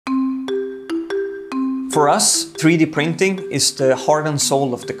For us, 3D printing is the heart and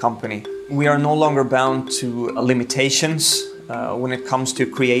soul of the company. We are no longer bound to limitations when it comes to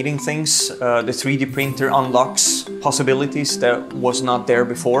creating things. The 3D printer unlocks possibilities that was not there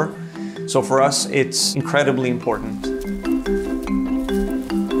before. So for us, it's incredibly important.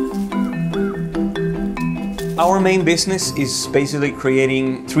 Our main business is basically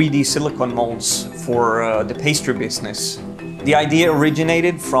creating 3D silicone molds for the pastry business. The idea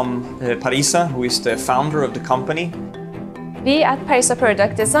originated from Parisa, who is the founder of the company. We at Parisa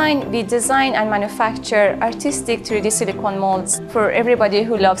Product Design, we design and manufacture artistic 3D silicone molds for everybody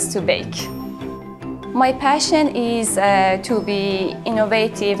who loves to bake. My passion is to be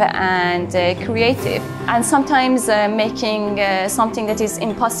innovative and creative, and sometimes making something that is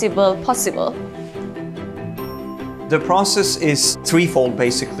impossible possible. The process is threefold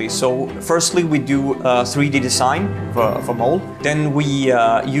basically. So firstly we do a 3D design of a mold. Then we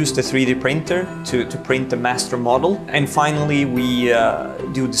use the 3D printer to print the master model. And finally we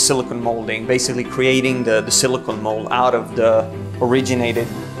do the silicone molding, basically creating the silicone mold out of the originated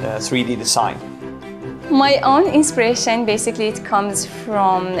 3D design. My own inspiration, basically, it comes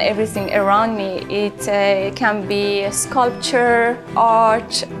from everything around me. It can be sculpture,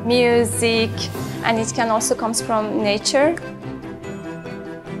 art, music, and it can also come from nature.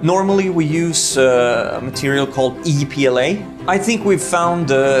 Normally we use a material called EPLA. I think we've found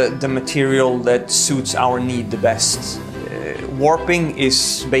the material that suits our need the best. Warping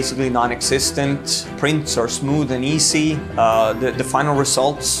is basically non-existent, prints are smooth and easy, the final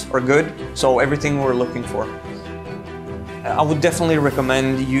results are good, so everything we're looking for. I would definitely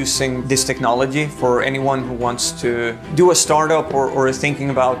recommend using this technology for anyone who wants to do a startup or is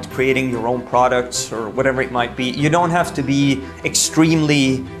thinking about creating your own products or whatever it might be. You don't have to be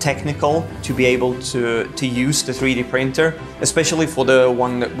extremely technical to be able to use the 3D printer, especially for the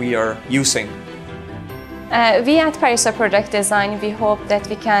one that we are using. We at Parisa Product Design, we hope that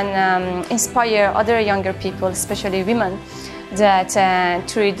we can inspire other younger people, especially women, that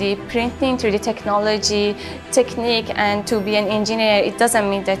 3D printing, 3D technology, technique, and to be an engineer, it doesn't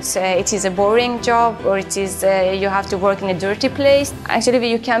mean that it is a boring job or it is you have to work in a dirty place.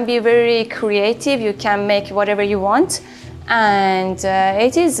 Actually, you can be very creative, you can make whatever you want, and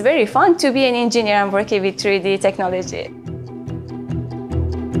it is very fun to be an engineer and working with 3D technology.